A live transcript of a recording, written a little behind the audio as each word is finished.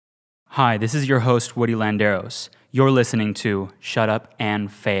Hi, this is your host, Woody Landeros. You're listening to Shut Up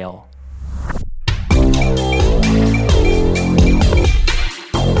and Fail.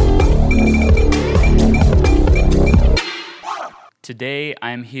 Today,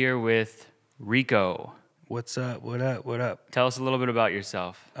 I'm here with Rico. What's up? What up? What up? Tell us a little bit about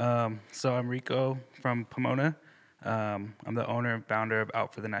yourself. So I'm Rico from Pomona. I'm the owner and founder of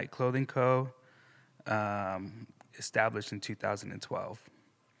Out for the Night Clothing Co. Established in 2012.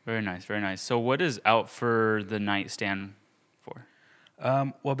 Very nice, very nice. So what does Out for the Night stand for?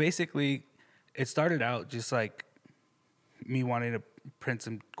 Well, basically, it started out just like me wanting to print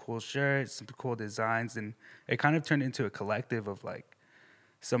some cool shirts, some cool designs, and it kind of turned into a collective of like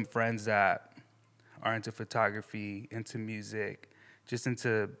some friends that are into photography, into music, just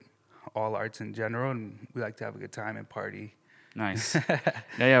into all arts in general, and we like to have a good time and party. Nice.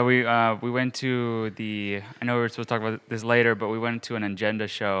 Yeah. We went to the. I know we were supposed to talk about this later, but we went to an agenda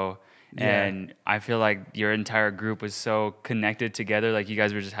show, Yeah. and I feel like your entire group was so connected together. Like you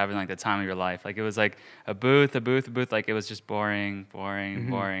guys were just having like the time of your life. Like it was like a booth. Like it was just boring.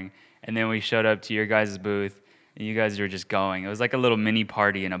 And then we showed up to your guys' booth, and you guys were just going. It was like a little mini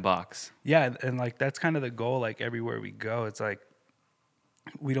party in a box. Yeah, and like that's kind of the goal. Like everywhere we go, it's like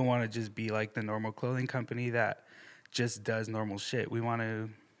we don't want to just be like the normal clothing company that just does normal shit. We want to,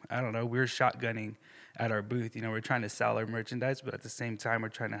 I don't know, we're shotgunning at our booth. You know, we're trying to sell our merchandise, but at the same time, we're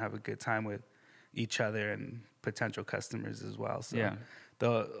trying to have a good time with each other and potential customers as well. So Yeah.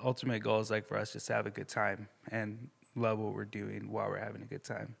 the ultimate goal is like for us just to have a good time and love what we're doing while we're having a good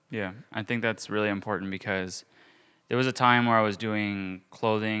time. Yeah, I think that's really important because there was a time where I was doing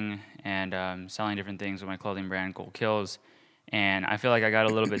clothing and selling different things with my clothing brand, Gold Kills. And I feel like I got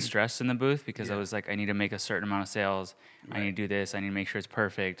a little bit stressed in the booth because I Yeah. was like, I need to make a certain amount of sales. I need to do this. I need to make sure it's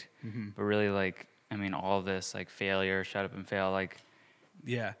perfect. But really, like, I mean, all of this, like failure, shut up and fail, like,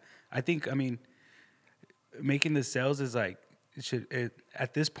 Yeah. I mean, making the sales is like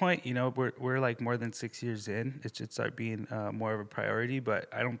at this point, you know, we're like more than 6 years in. It should start being more of a priority, but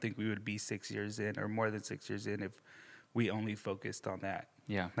I don't think we would be 6 years in or more than 6 years in if we only focused on that.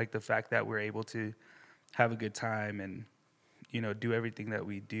 yeah. Like the fact that we're able to have a good time and do everything that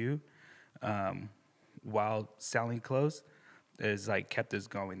we do um, while selling clothes is like kept us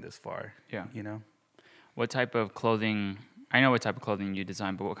going this far. Yeah. You know. What type of clothing? I know what type of clothing you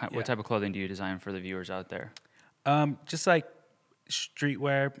design, but Yeah. what type of clothing do you design for the viewers out there? Just like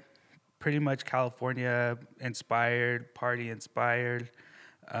streetwear, pretty much California inspired, party inspired.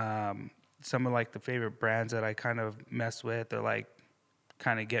 Some of like the favorite brands that I kind of mess with or like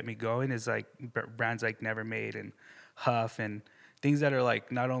kind of get me going is like brands like Never Made and Huff and things that are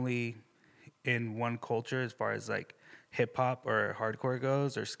like not only in one culture as far as like hip hop or hardcore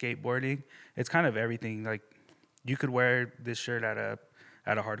goes or skateboarding. It's kind of everything. Like you could wear this shirt at a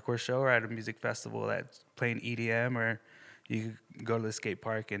hardcore show or at a music festival that's playing EDM, or you could go to the skate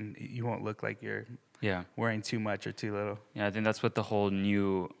park and you won't look like you're Yeah. wearing too much or too little. Yeah, I think that's what the whole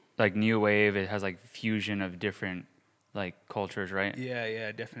new wave. It has like fusion of different like cultures, right? Yeah,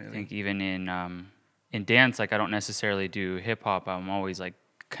 I definitely. think even in dance, like I don't necessarily do hip hop. I'm always like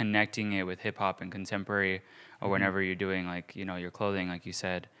connecting it with hip hop and contemporary, or whenever you're doing like your clothing, like you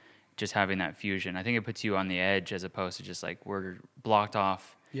said, just having that fusion. I think it puts you on the edge as opposed to just like we're blocked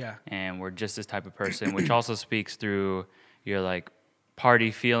off Yeah. and we're just this type of person, which also speaks through your like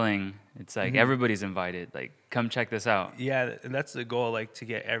party feeling. It's like everybody's invited. Like come check this out. Yeah, and that's the goal, like to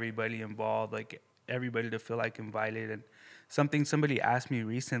get everybody involved, like everybody to feel like invited. And somebody asked me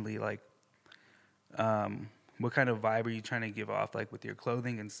recently, like, what kind of vibe are you trying to give off, like with your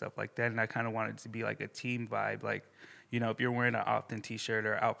clothing and stuff like that? And I kind of wanted it to be like a team vibe, like, if you're wearing an Often T-shirt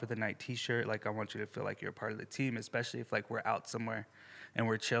or Out for the Night T-shirt, like I want you to feel like you're a part of the team, especially if like we're out somewhere and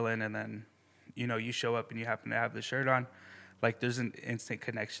we're chilling, and then, you show up and you happen to have the shirt on, like there's an instant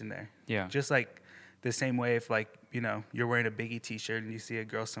connection there. Yeah. Just like the same way if like, you're wearing a Biggie T-shirt and you see a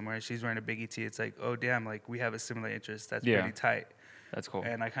girl somewhere and she's wearing a Biggie T, it's like, oh damn, like we have a similar interest. That's Yeah. pretty tight. That's cool.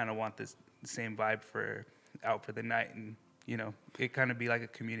 And I kind of want this same vibe for Out for the Night, and it kind of be like a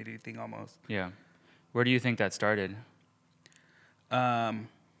community thing almost. Yeah. Where do you think that started?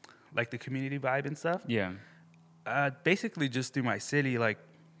 Like the community vibe and stuff. Yeah. Basically just through my city, like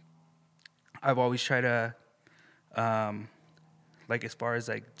I've always tried to, like as far as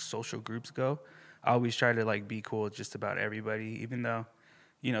like social groups go, I always try to like be cool with just about everybody, even though,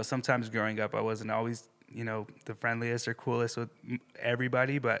 sometimes growing up I wasn't always, the friendliest or coolest with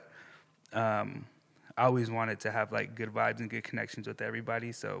everybody, but I always wanted to have like good vibes and good connections with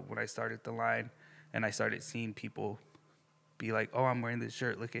everybody. So when I started the line and I started seeing people be like, oh, I'm wearing this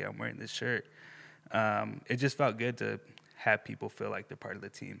shirt, look at I'm wearing this shirt, it just felt good to have people feel like they're part of the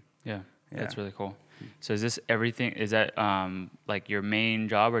team. Yeah, Yeah. that's really cool. So is this everything? Is that like your main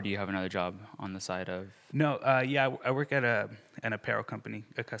job, or do you have another job on the side of? No, yeah, I work at an apparel company,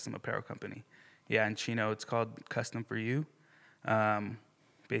 a custom apparel company. Yeah, in Chino, it's called Custom for You.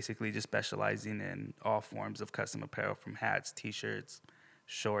 Basically, just specializing in all forms of custom apparel, from hats, T-shirts,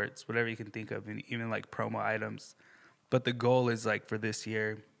 shorts, whatever you can think of, and even like promo items. But the goal is like for this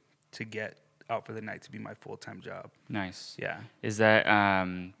year to get Out for the Night to be my full-time job. Nice. Yeah. Is that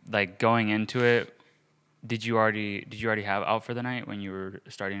like going into it? Did you already have Out for the Night when you were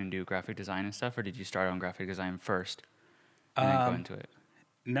starting to do graphic design and stuff, or did you start on graphic design first and then go into it?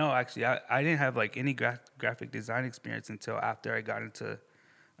 No, actually, I didn't have like any graphic design experience until after I got into,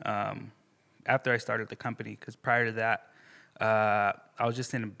 after I started the company. Because prior to that, I was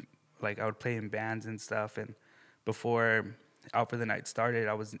just in, like, I would play in bands and stuff. And before Out for the Night started,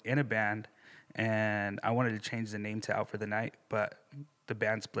 I was in a band, and I wanted to change the name to Out for the Night, but the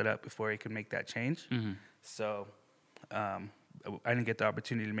band split up before I could make that change. Mm-hmm. So I didn't get the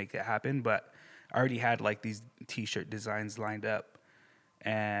opportunity to make that happen, but I already had like these T-shirt designs lined up.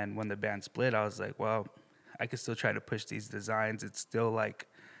 And when the band split, I was like, well, I could still try to push these designs. It's still like,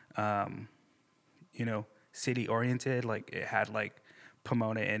 city oriented. Like it had like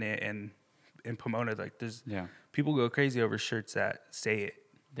Pomona in it, and in Pomona, like there's people go crazy over shirts that say it.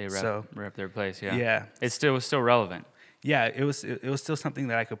 They rep their place. Yeah. Yeah. It's still relevant. Yeah, it was still something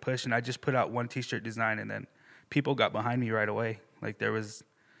that I could push, and I just put out one T-shirt design, and then people got behind me right away. Like there was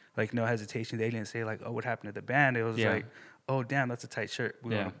like no hesitation. They didn't say like, "Oh, what happened to the band?" It was like, "Oh, damn, that's a tight shirt.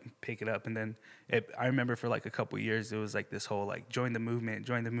 We want to pick it up." And then I remember for like a couple years, it was like this whole like join the movement,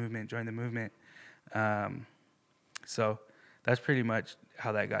 join the movement, join the movement. So that's pretty much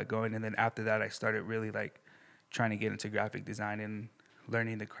how that got going. And then after that, I started really like trying to get into graphic design and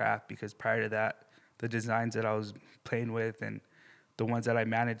learning the craft, because prior to that, the designs that I was playing with and the ones that I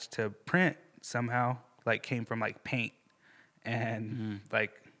managed to print somehow like came from like Paint and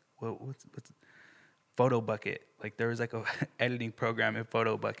like what's Photo Bucket. Like there was like a editing program in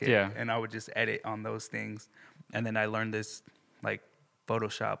Photo Bucket, and I would just edit on those things. And then I learned this like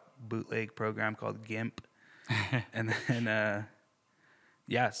Photoshop bootleg program called GIMP, and then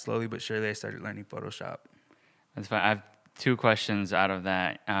slowly but surely I started learning Photoshop. That's fine. I have two questions out of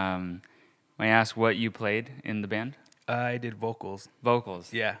that. May I ask what you played in the band? I did vocals.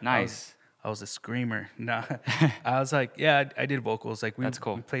 Vocals. Yeah. Nice. I was a screamer. No, I was like, yeah, I did vocals. Like That's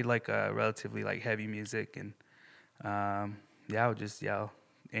cool. We played like relatively like heavy music, and I would just yell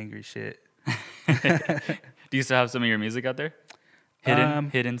angry shit. Do you still have some of your music out there?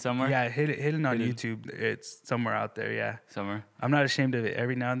 Hidden somewhere? Yeah, hidden on YouTube. It's somewhere out there. Yeah, somewhere. I'm not ashamed of it.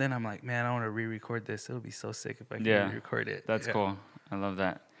 Every now and then, I'm like, man, I want to re-record this. It would be so sick if I could re-record it. That's cool. I love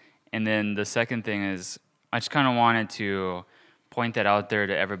that. And then the second thing is, I just kind of wanted to point that out there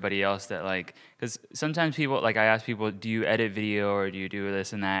to everybody else, that like, because sometimes people, like I ask people, do you edit video or do you do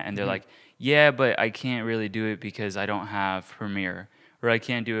this and that? And they're like, yeah, but I can't really do it because I don't have Premiere, or I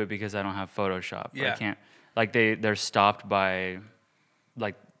can't do it because I don't have Photoshop. Yeah. Or I can't, like they're stopped by,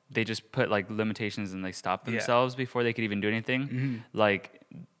 like they just put like limitations and they stop themselves before they could even do anything. Like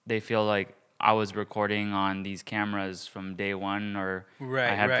they feel like I was recording on these cameras from day one, or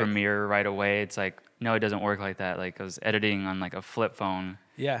I had Premiere right away. It's like, no, it doesn't work like that. Like I was editing on like a flip phone.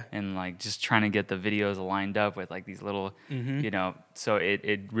 Yeah. And like just trying to get the videos lined up with like these little, so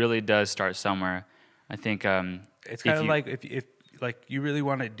it really does start somewhere. I think it's kind of like if like you really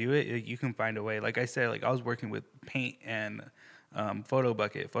want to do it, you can find a way. Like I said, like I was working with Paint and Photo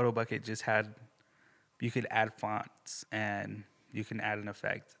Bucket. Photo Bucket just had, you could add fonts and you can add an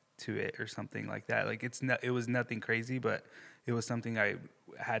effect to it or something like that. Like it was nothing crazy, but it was something I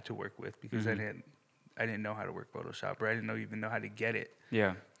had to work with because I didn't know how to work Photoshop, or I didn't even know how to get it.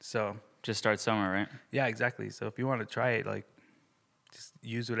 Yeah. So just start somewhere, right? Yeah, exactly. So if you want to try it, like just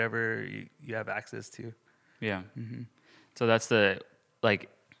use whatever you have access to. Yeah. So that's the, like,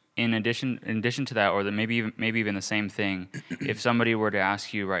 in addition to that, or maybe even the same thing. If somebody were to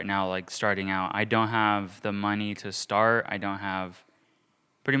ask you right now, like starting out, I don't have the money to start. I don't have,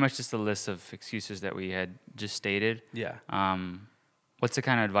 pretty much just a list of excuses that we had just stated. Yeah. What's the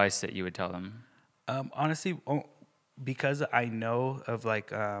kind of advice that you would tell them? Honestly, because I know of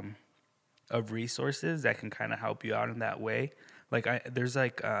like of resources that can kind of help you out in that way. Like there's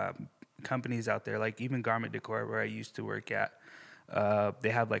like companies out there, like even Garment Decor, where I used to work at. They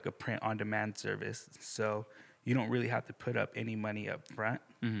have like a print on demand service, so you don't really have to put up any money up front.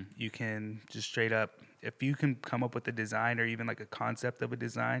 You can just straight up, if you can come up with a design or even like a concept of a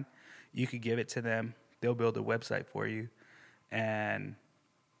design, you could give it to them. They'll build a website for you, and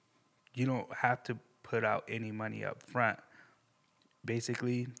you don't have to put out any money up front.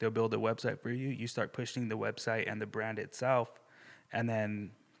 basically they'll build a website for you. You start pushing the website and the brand itself, and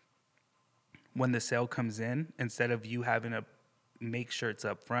then when the sale comes in, instead of you having to make shirts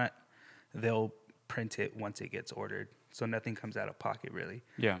up front, they'll print it once it gets ordered. So nothing comes out of pocket really.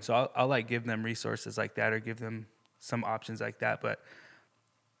 Yeah. So I'll like give them resources like that or give them some options like that. But,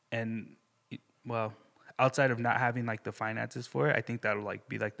 and well, outside of not having like the finances for it, I think that'll like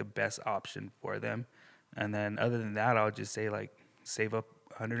be like the best option for them. And then other than that, I'll just say like save up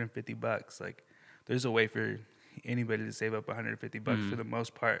 $150. Like there's a way for anybody to save up $150 for the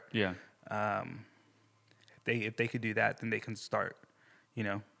most part. Yeah. If they could do that, then they can start, you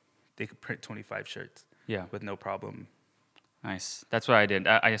know, they could print 25 shirts Yeah. with no problem. Nice. That's what I did.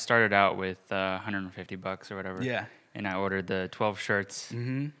 I started out with $150 or whatever. Yeah. And I ordered the 12 shirts.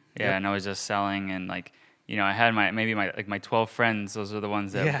 Mm-hmm. Yeah, Yep. and I was just selling, and like, you know, I had my 12 friends. Those are the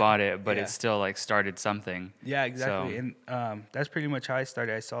ones that Yeah. bought it, but Yeah. it still like started something. Yeah, exactly. So- And that's pretty much how I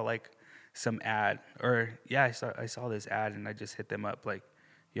started. I saw like some ad, I saw this ad, and I just hit them up like,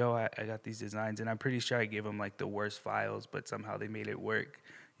 yo, I got these designs, and I'm pretty sure I gave them like the worst files, but somehow they made it work.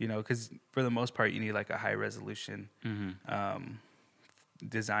 You know, because for the most part, you need like a high resolution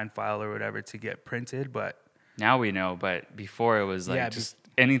design file or whatever to get printed. But Now we know, but before it was like Yeah, just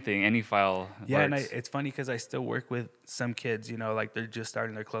anything, any file yeah, and works. it's funny because I still work with some kids, you know, like they're just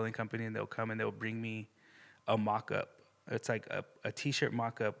starting their clothing company, and they'll come and they'll bring me a mock-up. It's like a T-shirt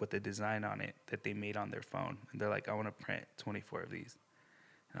mock-up with a design on it that they made on their phone. And they're like, I want to print 24 of these.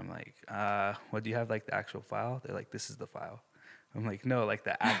 And I'm like, well, do you have like the actual file? They're like, this is the file. I'm like, no, like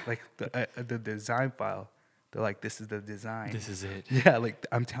the design file. They're like, this is the design. This is it. Yeah, like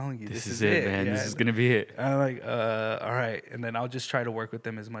I'm telling you, This is it, man. Yeah. This is gonna be it. And I'm like, all right. And then I'll just try to work with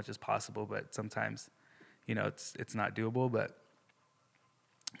them as much as possible. But sometimes, you know, it's not doable. But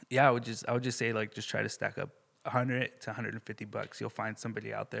yeah, I would just say like just try to stack up $100 to $150. You'll find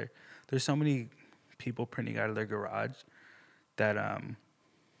somebody out there. There's so many people printing out of their garage that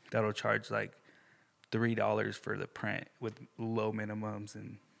that'll charge like $3 for the print with low minimums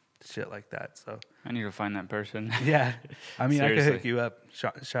and shit like that. So I need to find that person. yeah, I mean, I could hook Seriously. you up.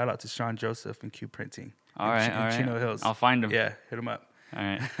 Shout out to Sean Joseph and Q Printing. All right. Chino Hills. I'll find him. Yeah, hit him up. All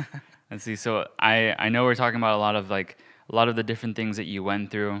right. Let's see. So I know we're talking about a lot of the different things that you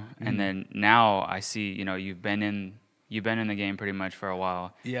went through, and then now I see, you know, you've been in the game pretty much for a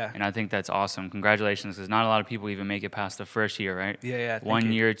while. Yeah. And I think that's awesome. Congratulations, because not a lot of people even make it past the first year, right? Yeah. Thank 1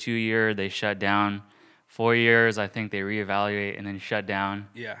 you. year, 2 year, they shut down. 4 years, I think they reevaluate and then shut down.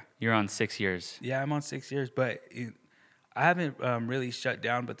 Yeah. You're on 6 years. Yeah, I'm on 6 years, but I haven't really shut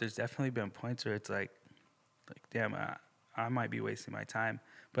down. But there's definitely been points where it's like damn, I might be wasting my time.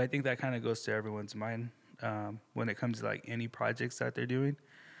 But I think that kind of goes to everyone's mind when it comes to like any projects that they're doing.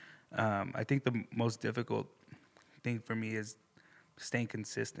 I think the most difficult thing for me is staying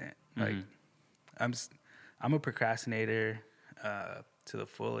consistent. Like I'm a procrastinator to the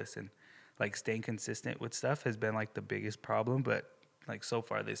fullest, and like staying consistent with stuff has been like the biggest problem. But like so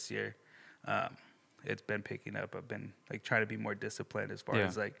far this year, it's been picking up. I've been like trying to be more disciplined as far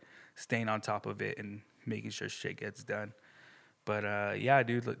as like staying on top of it and making sure shit gets done. But yeah,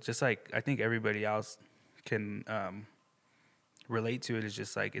 dude, look, just like I think everybody else can relate to it. Is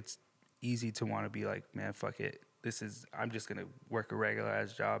just like it's easy to want to be like, man, fuck it. I'm just gonna work a regular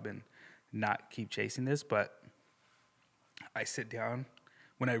ass job and not keep chasing this. But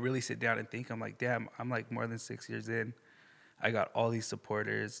when I really sit down and think, I'm like, damn, I'm like more than 6 years in. I got all these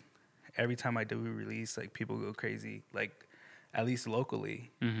supporters. Every time I do a release, like people go crazy, like at least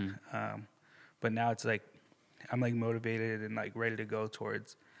locally. But now it's like I'm like motivated and like ready to go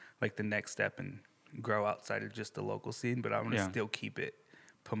towards like the next step and grow outside of just the local scene. But I'm gonna still keep it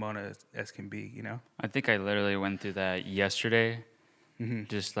Pomona as can be, you know? I think I literally went through that yesterday.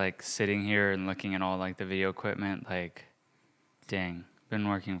 Just like sitting here and looking at all like the video equipment, like, dang, been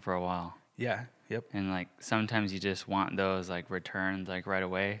working for a while. Yeah. Yep. And like sometimes you just want those like returns like right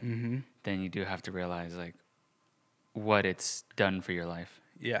away. Then you do have to realize like what it's done for your life,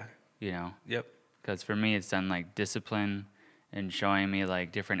 Yeah. you know? Yep. Because for me, it's done like discipline and showing me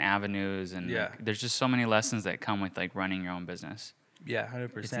like different avenues. And like, there's just so many lessons that come with like running your own business. Yeah,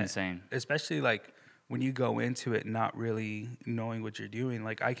 100%. It's insane. Especially like when you go into it not really knowing what you're doing.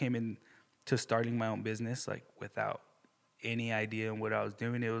 Like I came in to starting my own business like without any idea on what I was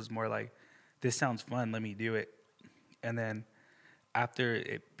doing. It was more like, this sounds fun, let me do it. And then after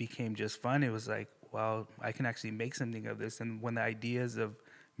it became just fun, it was like, well, I can actually make something of this. And when the ideas of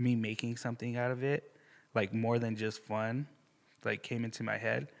me making something out of it, like more than just fun, like came into my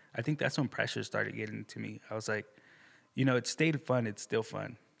head, I think that's when pressure started getting to me. I was like, you know, it stayed fun, it's still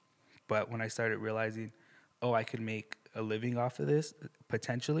fun. But when I started realizing, oh, I could make a living off of this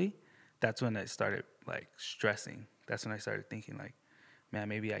potentially, that's when I started like stressing. That's when I started thinking like, man,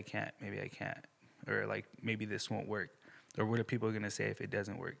 maybe I can't, or like maybe this won't work, or what are people gonna say if it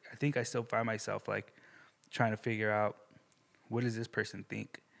doesn't work? I think I still find myself like trying to figure out what does this person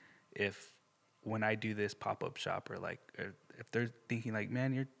think if when I do this pop up shop, or if they're thinking like,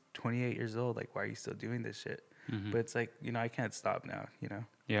 man, you're 28 years old, like why are you still doing this shit? Mm-hmm. But it's like, I can't stop now,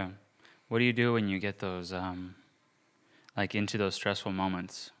 Yeah. What do you do when you get those like into those stressful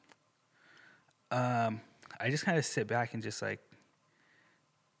moments? I just kind of sit back and just like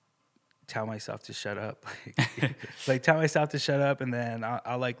tell myself to shut up, like tell myself to shut up, and then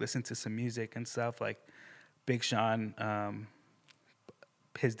I'll like listen to some music and stuff, like Big Sean,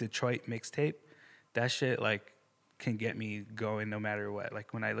 his Detroit mixtape. That shit like can get me going no matter what.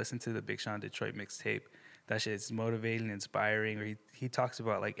 Like when I listen to the Big Sean Detroit mixtape, that shit is motivating, inspiring. Or he talks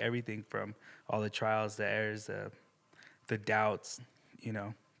about like everything from all the trials, the errors, the doubts,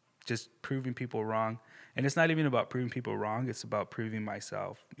 just proving people wrong. And it's not even about proving people wrong. It's about proving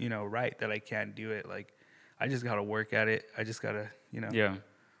myself, right, that I can't do it. Like, I just got to work at it. I just got to, Yeah.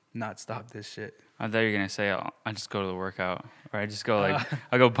 not stop this shit. I thought you were gonna say I just go to the workout, or I just go Uh,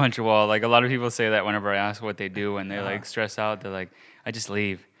 I go punch a wall. Like a lot of people say that whenever I ask what they do when they Uh-huh. like stress out, they're like, I just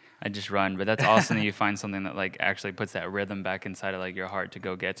leave, I just run. But that's awesome that you find something that like actually puts that rhythm back inside of like your heart to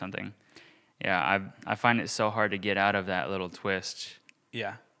go get something. Yeah, I find it so hard to get out of that little twist.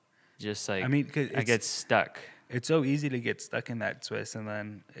 Yeah. Just like I mean, 'cause I get stuck. it's so easy to get stuck in that twist, and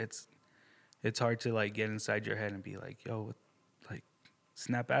then it's hard to like get inside your head and be like, yo, like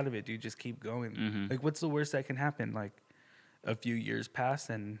snap out of it, dude. Just keep going. Mm-hmm. Like, what's the worst that can happen? Like, a few years pass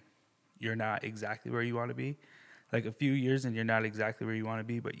and you're not exactly where you want to be. Like a few years and you're not exactly where you want to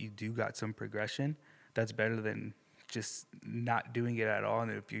be, but you do got some progression. That's better than just not doing it at all,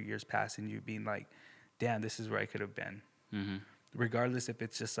 and then a few years pass and you being like, damn, this is where I could have been. Mm-hmm. Regardless if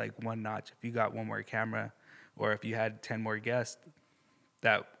it's just like one notch, if you got one more camera, or if you had 10 more guests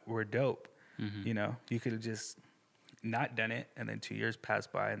that were dope, Mm-hmm. you could have just not done it, and then 2 years pass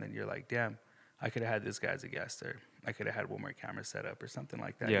by, and then you're like, damn, I could have had this guy as a guest, or I could have had one more camera set up, or something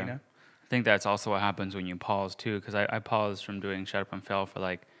like that. Yeah. I think that's also what happens when you pause too, because I paused from doing Shut Up and Fail for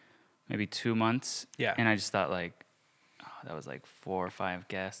like maybe 2 months. Yeah. And I just thought like, oh, that was like 4 or 5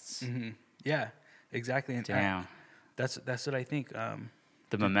 guests. Mm-hmm. Yeah, exactly. And Damn. that's what I think.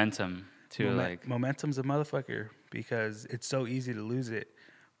 The momentum too, like Momentum's a motherfucker, because it's so easy to lose it.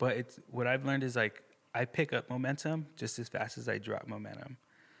 But it's what I've learned is like I pick up momentum just as fast as I drop momentum.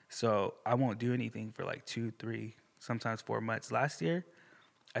 So I won't do anything for like 2, 3, sometimes 4 months. Last year,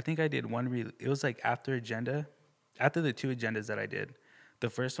 I think I did one. It was like after the 2 agendas that I did.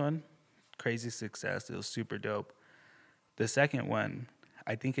 The first one, crazy success. It was super dope. The second one,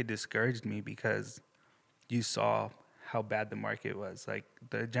 I think it discouraged me because you saw how bad the market was. Like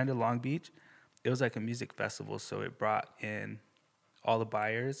the Agenda Long Beach, it was like a music festival, so it brought in all the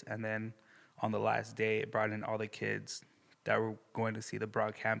buyers, and then on the last day, it brought in all the kids that were going to see the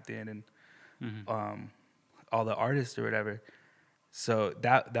Brockhampton and mm-hmm. all the artists or whatever. So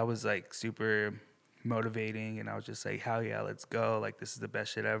that was like super motivating, and I was just like, hell yeah, let's go! Like this is the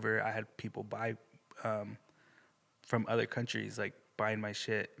best shit ever. I had people buy from other countries, like buying my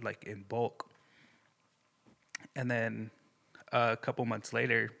shit like in bulk. And then a couple months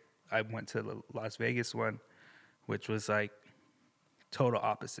later, I went to the Las Vegas one, which was like total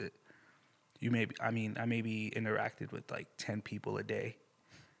opposite. I maybe interacted with like 10 people a day,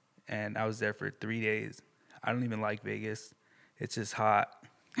 and I was there for 3 days. I don't even like Vegas. It's just hot.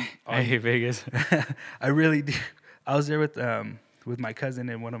 I hate Vegas. I really do. I was there with my cousin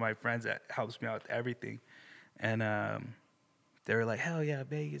and one of my friends that helps me out with everything, and they were like, "Hell yeah,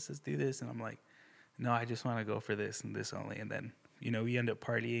 Vegas, let's do this." And I'm like, "No, I just want to go for this and this only." And then we end up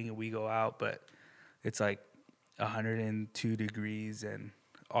partying and we go out, but it's like 102 degrees, and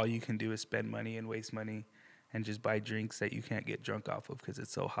all you can do is spend money and waste money and just buy drinks that you can't get drunk off of because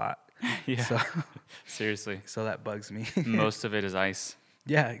it's so hot. Yeah. So, Seriously. so that bugs me. Most of it is ice.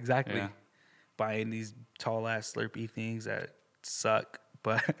 Yeah, exactly. Yeah. Buying these tall ass Slurpee things that suck,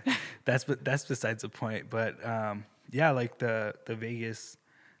 but that's besides the point. But yeah, like the Vegas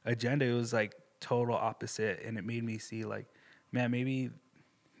agenda, it was like total opposite, and it made me see like, man, maybe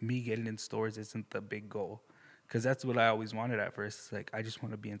me getting in stores isn't the big goal, because that's what I always wanted at first. It's like I just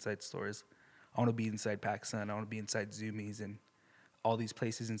want to be inside stores. I want to be inside PacSun. I want to be inside Zoomies and all these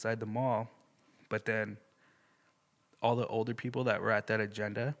places inside the mall. But then all the older people that were at that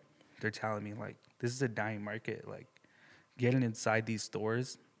agenda, they're telling me like, this is a dying market. Like getting inside these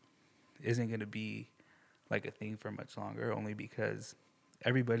stores isn't going to be like a thing for much longer, only because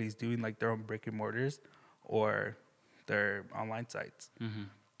everybody's doing like their own brick and mortars, or their online sites. Mm-hmm.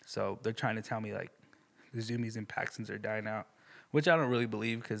 So they're trying to tell me like the Zoomies and Paxtons are dying out, which I don't really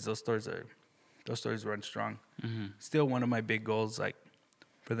believe because those stores run strong. Mm-hmm. Still, one of my big goals, like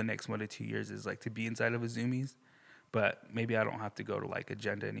for the next 1 to 2 years, is like to be inside of a Zoomies, but maybe I don't have to go to like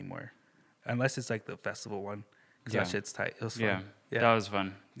Agenda anymore, unless it's like the festival one. Cause Yeah. that shit's tight. It was fun. Yeah. Yeah. That was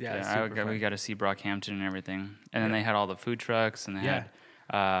fun. Yeah, it's I super we fun. got to see Brockhampton and everything, and then Yeah. they had all the food trucks, and they Yeah.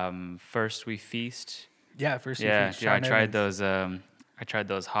 had First We Feast. Yeah, first. Yeah, Feast, dude, I Sean tried Evans. those. I tried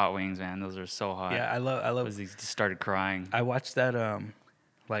those hot wings, man. Those are so hot. Yeah, I love. Just started crying. I watch that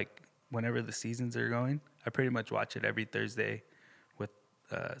like whenever the seasons are going. I pretty much watch it every Thursday with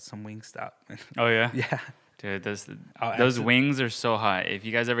some Wingstop. Oh yeah. Yeah. Dude, those Actually- wings are so hot. If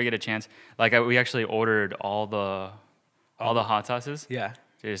you guys ever get a chance, like we actually ordered all the hot sauces. Yeah.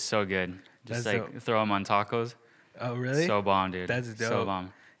 Dude, it's so good. Just That's like dope. throw them on tacos. Oh really? So bomb, dude. That's So dope.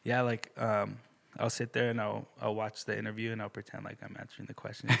 bomb. Yeah, like I'll sit there and I'll watch the interview and I'll pretend like I'm answering the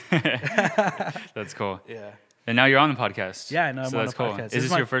questions. That's cool. Yeah. And now you're on the podcast. Yeah, I know. I'm so on that's the cool. podcast. Is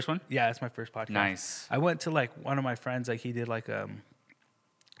this my- your first one? Yeah, it's my first podcast. Nice. I went to like one of my friends, like he did like a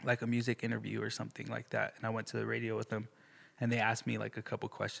music interview or something like that, and I went to the radio with him, and they asked me like a couple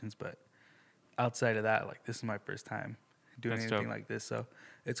questions, but outside of that, like this is my first time doing That's anything dope. like this, so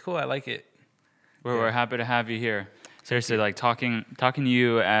it's cool. I like it. We're Yeah. happy to have you here. Seriously, like talking to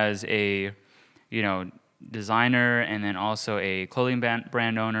you as a, designer and then also a clothing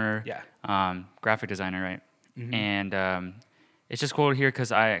brand owner. Yeah. Graphic designer, right? Mhm. And it's just cool to hear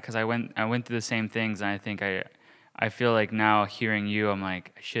because I went through the same things, and I think I feel like now hearing you, I'm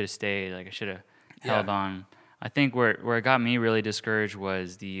like I should have stayed, like I should have held Yeah. on. I think where it got me really discouraged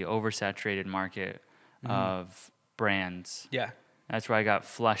was the oversaturated market of brands. Yeah. That's where I got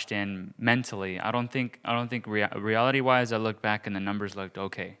flushed in mentally. I don't think reality wise, I looked back and the numbers looked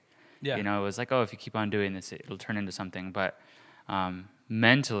okay. Yeah. It was like, oh, if you keep on doing this, it'll turn into something. But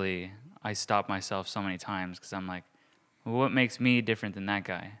mentally, I stopped myself so many times because I'm like, well, what makes me different than that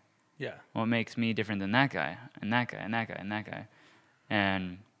guy? Yeah. What makes me different than that guy and that guy and that guy and that guy?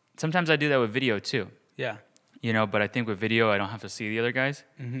 And sometimes I do that with video too. Yeah. But I think with video, I don't have to see the other guys.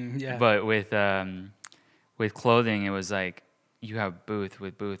 Yeah. But with clothing, it was like you have booth.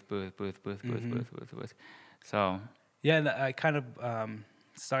 So Yeah, and I kind of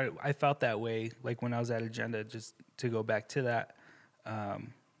started. I felt that way like when I was at Agenda. Just to go back to that,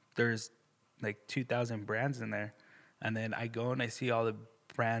 there's like 2,000 brands in there, and then I go and I see all the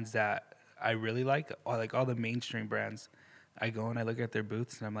brands that I really like, all the mainstream brands. I go and I look at their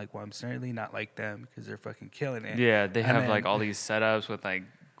booths, and I'm like, well, I'm certainly not like them because they're fucking killing it. yeah, they And have then- like all these setups with like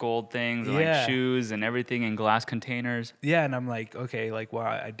gold things and Yeah. like shoes and everything in glass containers. Yeah, and I'm like, okay, like, well,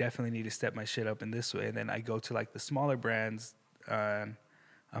 I definitely need to step my shit up in this way. And then I go to like the smaller brands, and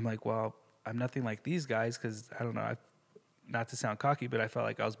I'm like, well, I'm nothing like these guys because I don't know, not to sound cocky, but I felt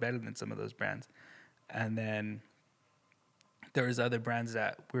like I was better than some of those brands. And then there was other brands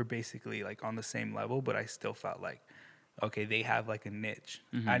that were basically like on the same level, but I still felt like, okay, they have like a niche.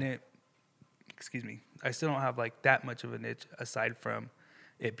 I still don't have like that much of a niche aside from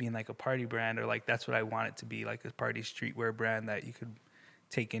it being like a party brand, or like that's what I want it to be, like a party streetwear brand that you could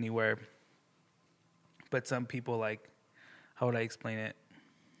take anywhere. But some people, like, how would I explain it?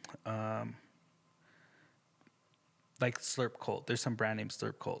 Like Slurp Cult. There's some brand named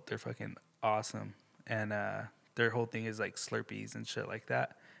Slurp Cult. They're fucking awesome. And their whole thing is like Slurpees and shit like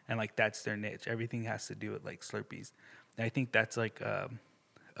that. And like that's their niche. Everything has to do with like Slurpees. And I think that's like a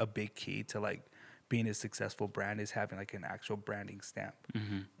big key to like being a successful brand, is having like an actual branding stamp.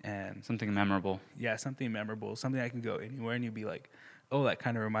 And Something memorable. yeah, something memorable, something I can go anywhere and you'd be like, oh, that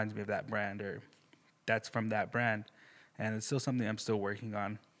kind of reminds me of that brand, or that's from that brand. And it's still something I'm still working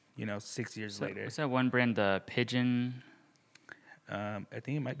on, 6 years later. What's that one brand, the Pigeon? I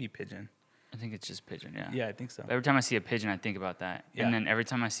think it might be Pigeon. I think it's just Pigeon, yeah. Yeah, I think so. Every time I see a pigeon, I think about that. Yeah. And then every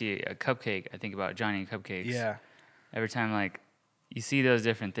time I see a cupcake, I think about Johnny Cupcakes. Yeah, Every time, like, you see those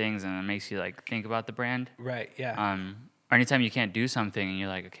different things, and it makes you, like, think about the brand. right, yeah. Or anytime you can't do something, and you're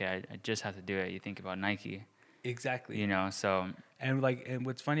like, okay, I just have to do it, you think about Nike, Exactly. so... And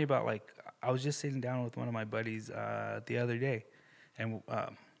what's funny about, like, I was just sitting down with one of my buddies the other day, and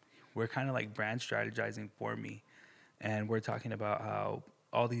we're kind of like brand strategizing for me, and we're talking about how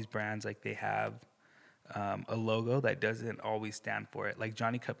all these brands, like, they have a logo that doesn't always stand for it. Like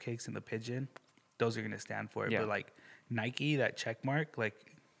Johnny Cupcakes and the Pigeon, those are gonna stand for it. Yeah. But like Nike, that check mark, like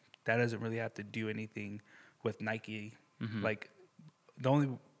that doesn't really have to do anything with Nike. Like the only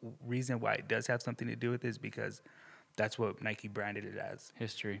reason why it does have something to do with it is because that's what Nike branded it as.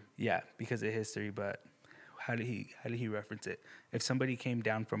 History. Yeah, because of history. But how did he reference it? If somebody came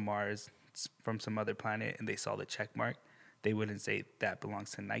down from Mars, from some other planet and they saw the check mark, they wouldn't say that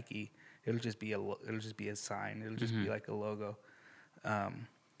belongs to Nike. It'll just be a sign. It'll just be like a logo.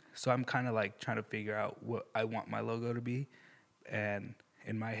 So I'm kind of like trying to figure out what I want my logo to be, and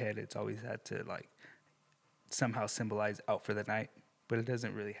in my head, it's always had to like somehow symbolize out for the night, but it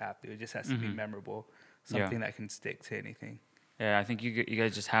doesn't really have to. It just has to be memorable, something that can stick to anything. Yeah, I think you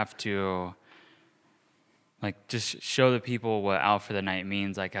guys just have to like just show the people what Out for the Night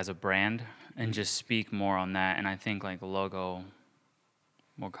means like as a brand and just speak more on that. And I think like the logo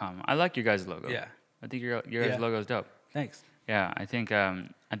will come. I like your guys' logo. Yeah. I think your guys' logo is dope. Thanks. Yeah, I think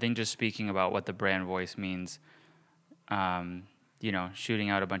just speaking about what the brand voice means, shooting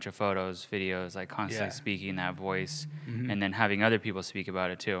out a bunch of photos, videos, like constantly speaking that voice, and then having other people speak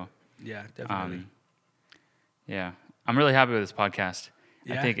about it too. Yeah, definitely. Yeah, I'm really happy with this podcast.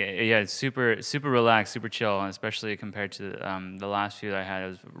 Yeah. I think it's super super relaxed, super chill, and especially compared to the last few that I had. It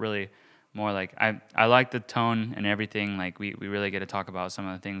was really more like I like the tone and everything. Like we really get to talk about some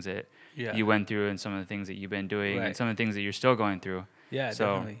of the things that you went through and some of the things that you've been doing and some of the things that you're still going through. Yeah, so,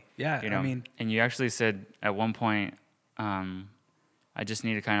 definitely. Yeah, I mean, and you actually said at one point, I just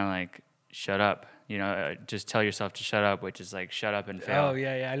need to kind of like shut up. Just tell yourself to shut up, which is like shut up and fail. Oh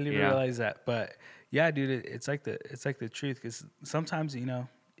yeah, I didn't even realize that, but. Yeah, dude, it's like the truth. Because sometimes,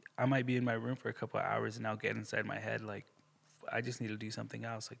 I might be in my room for a couple of hours and I'll get inside my head like, I just need to do something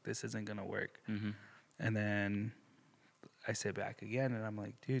else. Like this isn't gonna work. And then I sit back again and I'm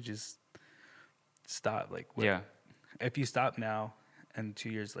like, dude, just stop. Like, if you stop now and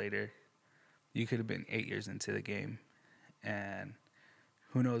 2 years later, you could have been 8 years into the game, and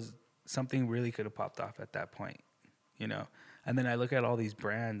who knows, something really could have popped off at that point, And then I look at all these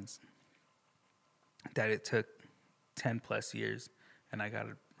brands that it took 10 plus years, and I got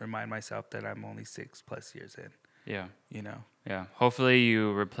to remind myself that I'm only 6 plus years in. Yeah. Yeah. Hopefully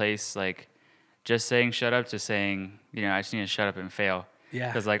you replace like just saying shut up to saying, I just need to shut up and fail. Yeah.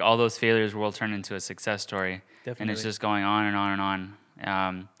 Because like all those failures will turn into a success story. Definitely. And it's just going on and on and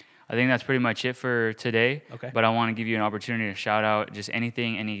on. I think that's pretty much it for today. Okay. But I want to give you an opportunity to shout out just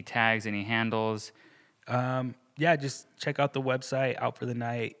anything, any tags, any handles. Just check out the website,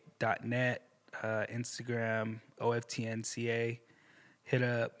 outforthenight.net. Instagram, OFTNCA. Hit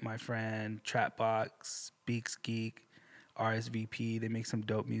up my friend Trapbox, Beaks Geek, RSVP. They make some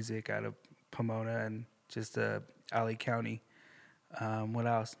dope music out of Pomona and just LA County. What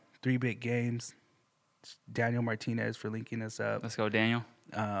else? 3-Bit Games. Daniel Martinez for linking us up. Let's go, Daniel.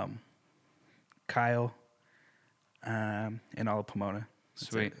 Kyle, and all of Pomona.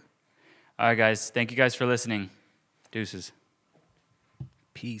 Sweet. All right, guys. Thank you guys for listening. Deuces.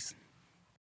 Peace.